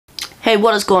Hey,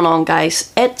 what is going on,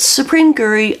 guys? It's Supreme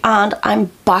Guru and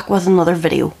I'm back with another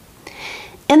video.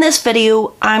 In this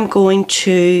video I'm going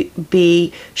to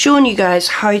be showing you guys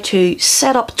how to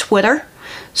set up Twitter.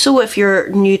 So if you're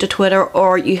new to Twitter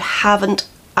or you haven't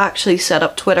actually set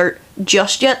up Twitter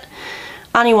just yet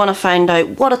and you want to find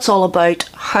out what it's all about,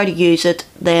 how to use it,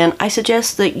 then I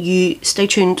suggest that you stay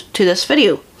tuned to this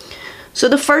video. So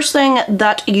the first thing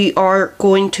that you are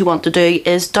going to want to do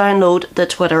is download the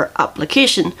Twitter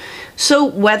application. So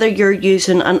whether you're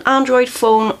using an Android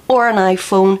phone or an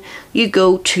iPhone, you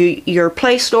go to your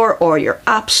Play Store or your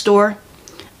App Store.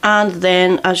 And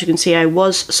then, as you can see, I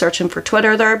was searching for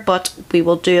Twitter there, but we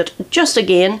will do it just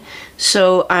again.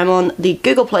 So I'm on the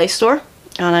Google Play Store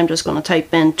and I'm just going to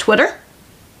type in Twitter.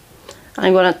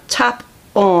 I'm going to tap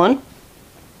on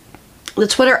the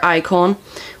Twitter icon,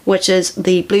 which is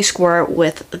the blue square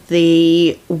with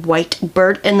the white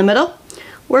bird in the middle.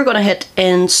 We're going to hit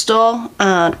install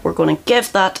and we're going to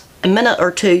give that a minute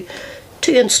or two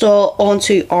to install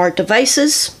onto our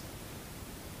devices.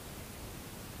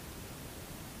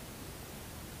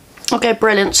 Okay,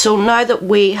 brilliant. So now that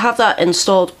we have that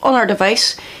installed on our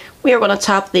device, we are going to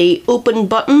tap the open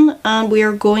button and we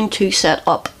are going to set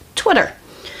up Twitter.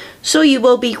 So you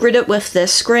will be greeted with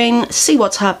this screen, see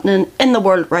what's happening in the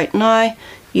world right now.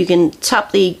 You can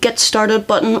tap the get started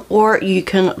button or you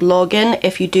can log in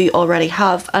if you do already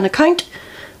have an account.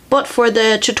 But for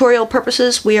the tutorial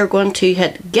purposes, we are going to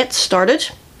hit get started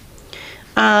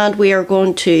and we are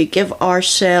going to give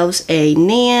ourselves a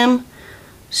name.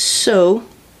 So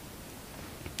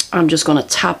I'm just going to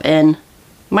tap in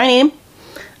my name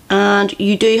and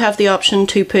you do have the option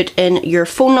to put in your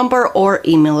phone number or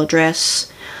email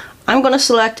address. I'm going to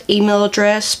select email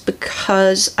address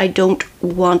because I don't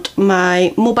want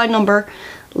my mobile number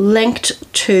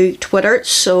linked to Twitter.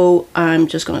 So I'm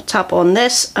just going to tap on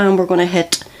this and we're going to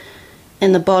hit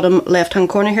in the bottom left hand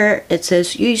corner here. It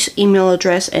says use email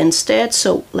address instead.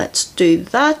 So let's do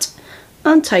that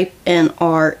and type in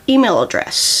our email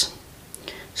address.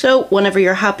 So whenever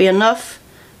you're happy enough,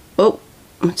 oh,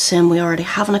 it's saying we already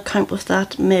have an account with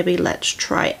that. Maybe let's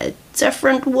try a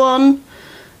different one.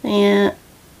 Yeah.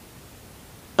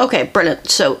 Okay, brilliant.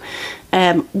 So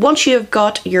once you've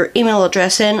got your email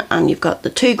address in and you've got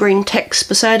the two green ticks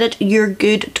beside it, you're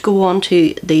good to go on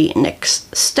to the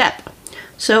next step.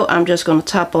 So I'm just going to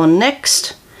tap on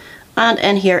next and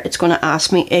in here it's going to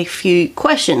ask me a few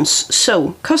questions.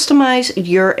 So customize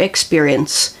your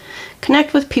experience,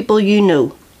 connect with people you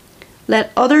know,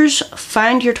 let others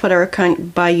find your Twitter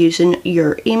account by using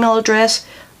your email address.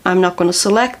 I'm not going to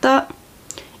select that.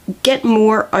 Get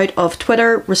more out of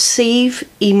Twitter, receive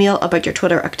email about your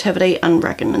Twitter activity and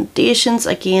recommendations.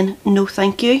 Again, no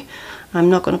thank you. I'm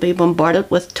not going to be bombarded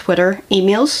with Twitter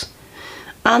emails.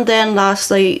 And then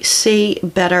lastly, see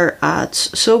better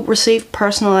ads. So receive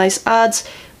personalized ads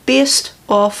based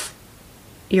off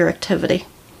your activity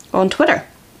on Twitter.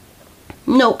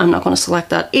 No, I'm not going to select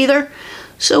that either.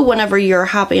 So whenever you're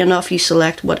happy enough, you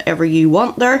select whatever you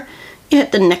want there. You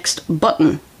hit the next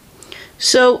button.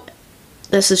 So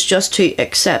this is just to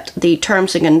accept the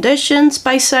terms and conditions.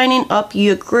 By signing up,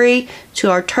 you agree to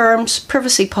our terms,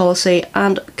 privacy policy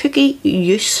and cookie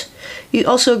use. You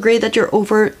also agree that you're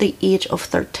over the age of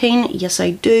 13. Yes, I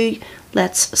do.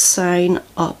 Let's sign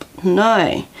up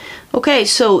now. Okay,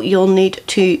 so you'll need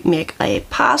to make a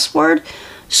password.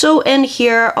 So in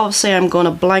here, obviously I'm going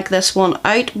to blank this one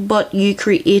out, but you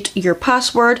create your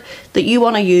password that you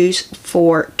want to use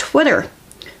for Twitter.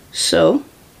 So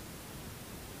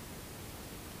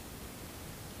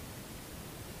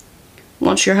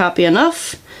once you're happy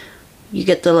enough, you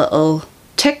get the little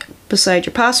tick beside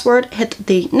your password, hit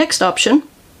the next option,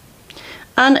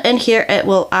 and in here it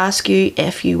will ask you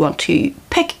if you want to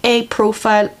pick a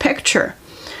profile picture.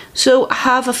 So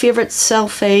have a favourite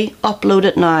selfie, upload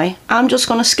it now. I'm just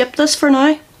going to skip this for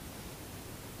now.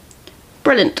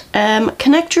 Brilliant.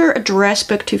 Connect your address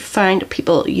book to find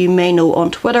people you may know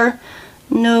on Twitter.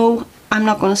 No, I'm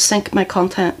not going to sync my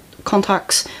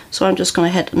contacts, so I'm just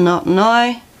going to hit not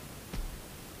now.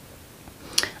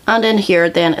 And in here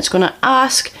then it's going to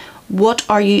ask what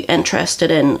are you interested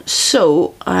in.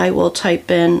 So I will type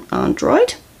in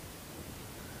Android.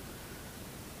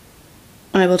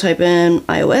 I will type in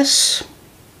iOS.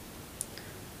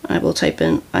 I will type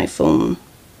in iPhone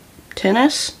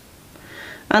XS.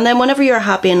 And then whenever you're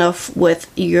happy enough with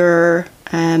your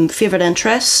favourite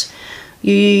interests,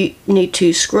 you need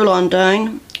to scroll on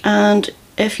down, and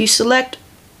if you select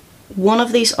one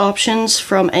of these options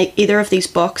from either of these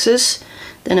boxes,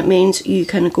 then it means you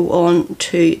can go on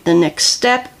to the next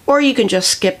step, or you can just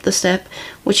skip the step,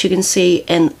 which you can see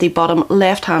in the bottom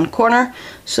left hand corner.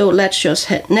 So let's just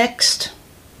hit next.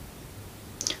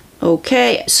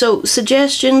 Okay, so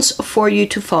suggestions for you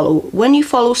to follow. When you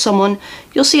follow someone,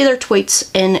 you'll see their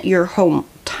tweets in your home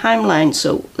timeline.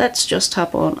 So let's just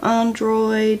tap on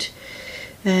Android.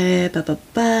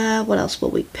 What else will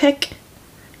we pick?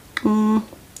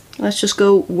 Let's just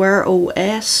go Wear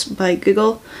OS by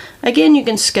Google. Again, you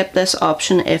can skip this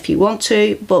option if you want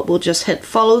to, but we'll just hit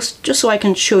follow just so I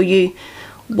can show you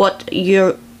what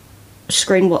your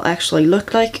screen will actually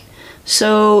look like.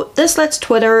 So this lets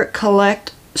Twitter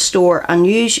collect, store and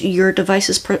use your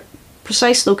device's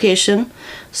precise location,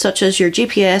 such as your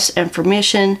GPS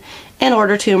information, in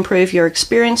order to improve your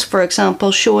experience. For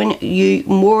example, showing you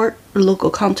more local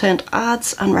content,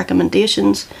 ads and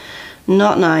recommendations.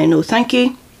 Not now, no thank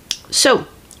you. So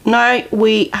now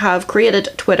we have created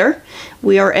Twitter.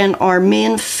 We are in our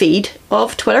main feed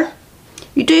of Twitter.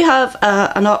 You do have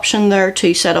an option there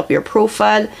to set up your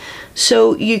profile,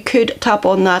 so you could tap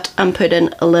on that and put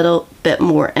in a little bit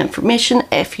more information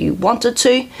if you wanted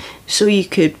to. So you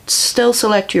could still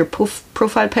select your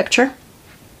profile picture.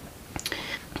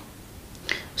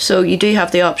 So you do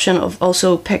have the option of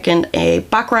also picking a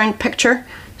background picture,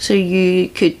 so you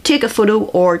could take a photo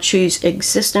or choose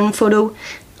existing photo.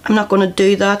 I'm not going to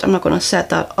do that, I'm not going to set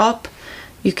that up.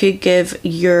 You could give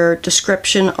your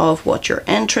description of what you're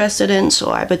interested in.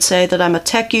 So I would say that I'm a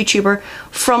tech YouTuber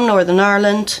from Northern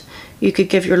Ireland. You could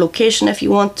give your location if you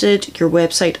wanted, your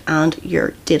website and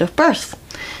your date of birth.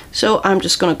 So I'm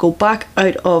just going to go back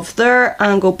out of there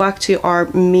and go back to our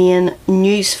main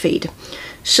news feed.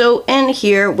 So in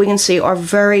here we can see our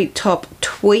very top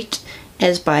tweet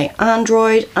is by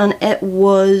Android and it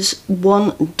was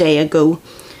 1 day ago.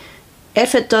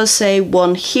 If it does say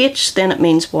 1H, then it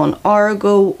means 1 hour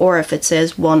ago, or if it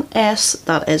says 1S,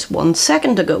 that is 1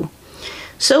 second ago.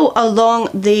 So along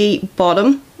the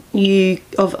bottom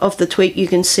of the tweet, you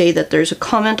can see that there's a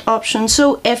comment option.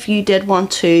 So if you did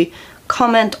want to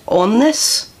comment on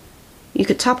this, you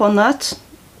could tap on that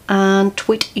and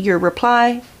tweet your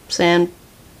reply saying,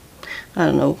 I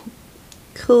don't know,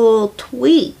 cool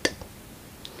tweet.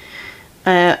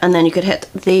 And then you could hit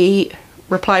the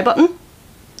reply button.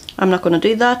 I'm not going to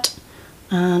do that,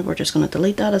 and we're just going to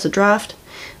delete that as a draft.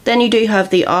 Then you do have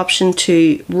the option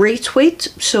to retweet.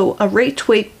 So a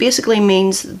retweet basically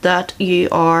means that you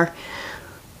are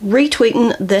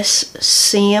retweeting this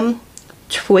same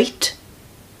tweet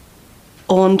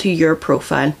onto your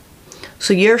profile.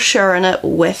 So you're sharing it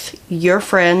with your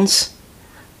friends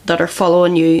that are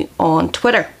following you on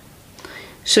Twitter.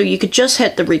 So you could just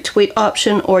hit the retweet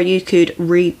option, or you could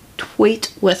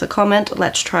retweet with a comment.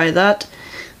 Let's try that.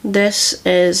 This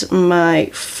is my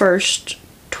first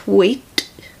tweet.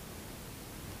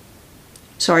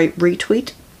 Sorry,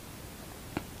 retweet.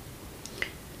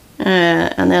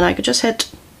 And then I could just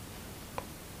hit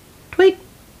tweet.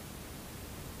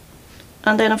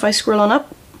 And then if I scroll on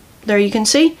up, there you can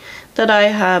see that I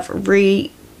have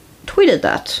retweeted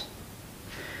that.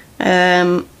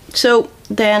 So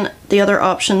then the other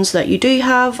options that you do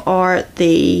have are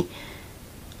the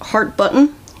heart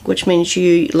button, which means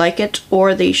you like it,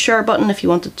 or the share button if you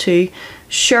wanted to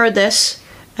share this,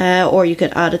 or you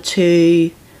could add it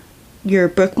to your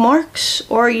bookmarks,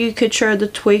 or you could share the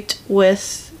tweet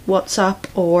with WhatsApp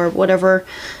or whatever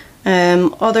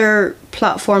other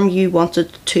platform you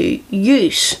wanted to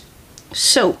use.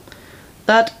 So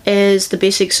that is the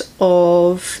basics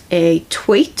of a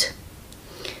tweet.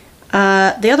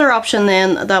 The other option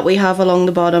then that we have along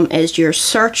the bottom is your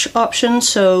search option.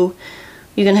 So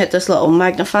you can hit this little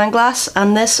magnifying glass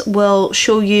and this will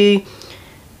show you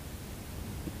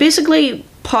basically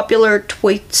popular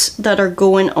tweets that are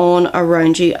going on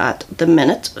around you at the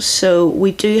minute. So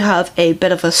we do have a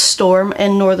bit of a storm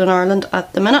in Northern Ireland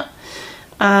at the minute,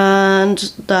 and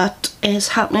that is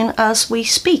happening as we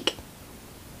speak.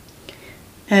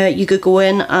 You could go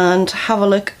in and have a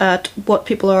look at what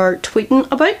people are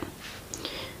tweeting about.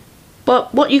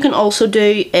 But what you can also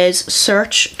do is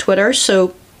search Twitter.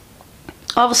 So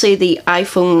obviously the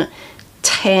iPhone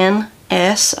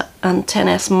XS and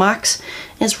XS Max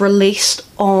is released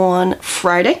on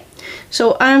Friday.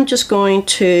 So I'm just going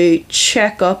to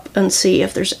check up and see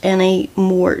if there's any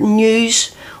more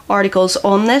news articles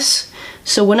on this.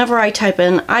 So whenever I type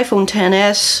in iPhone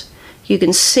XS, you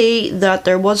can see that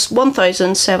there was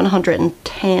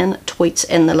 1,710 tweets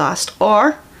in the last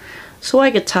hour. So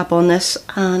I could tap on this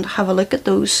and have a look at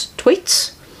those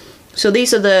tweets. So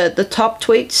these are the top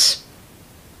tweets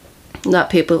that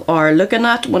people are looking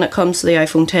at when it comes to the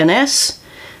iPhone XS.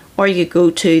 Or you could go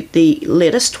to the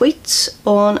latest tweets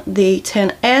on the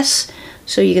XS.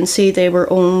 So you can see they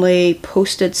were only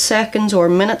posted seconds or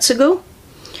minutes ago.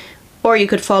 Or you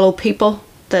could follow people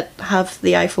that have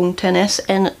the iPhone XS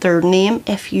in their name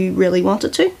if you really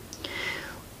wanted to.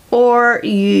 or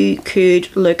you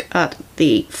could look at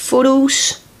the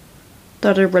photos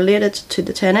that are related to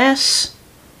the XS,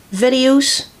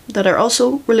 videos that are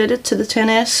also related to the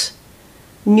XS,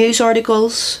 news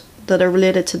articles that are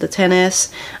related to the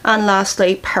XS, and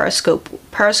lastly Periscope.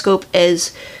 Periscope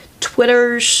is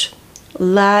Twitter's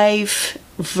live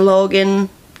vlogging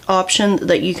option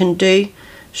that you can do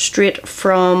straight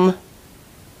from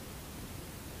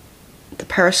the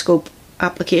Periscope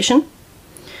application.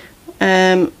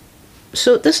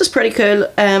 So this is pretty cool.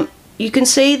 You can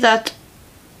see that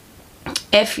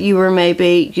if you were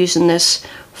maybe using this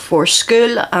for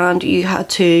school and you had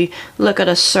to look at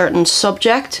a certain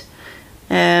subject,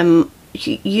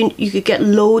 you could get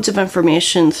loads of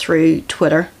information through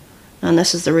Twitter, and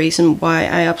this is the reason why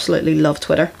I absolutely love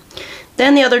Twitter.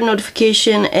 Then the other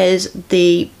notification is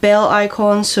the bell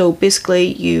icon. So basically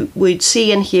you would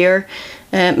see in here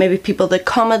maybe people that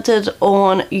commented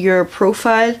on your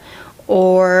profile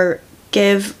or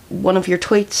give one of your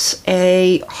tweets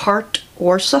a heart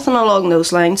or something along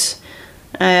those lines.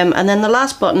 And then the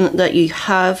last button that you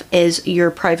have is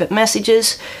your private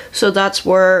messages. So that's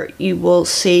where you will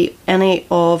see any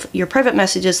of your private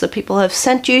messages that people have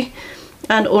sent you,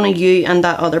 and only you and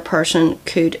that other person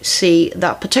could see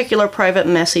that particular private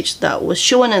message that was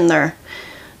shown in there.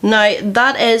 Now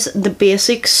that is the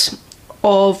basics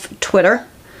of Twitter.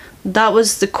 That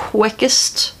was the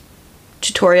quickest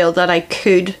tutorial that I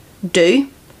could do.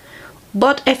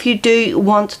 But if you do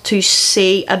want to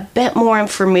see a bit more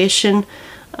information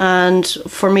and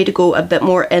for me to go a bit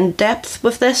more in depth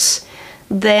with this,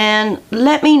 then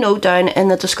let me know down in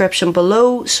the description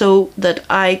below so that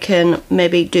I can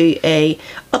maybe do a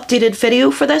updated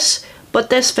video for this. But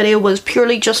this video was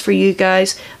purely just for you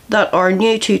guys that are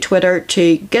new to Twitter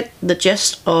to get the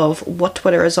gist of what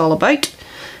Twitter is all about.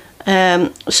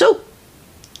 So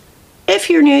if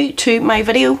you're new to my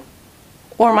video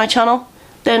or my channel,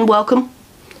 then welcome.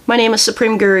 My name is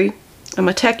Supreme Guru. I'm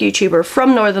a tech YouTuber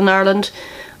from Northern Ireland.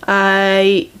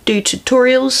 I do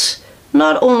tutorials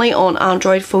not only on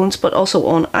Android phones but also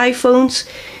on iPhones.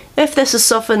 If this is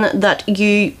something that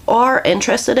you are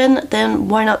interested in, then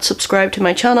why not subscribe to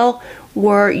my channel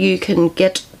where you can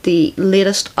get the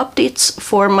latest updates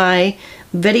for my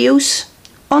videos.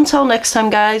 Until next time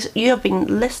guys, you have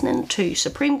been listening to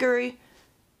Supreme Guru.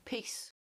 Peace.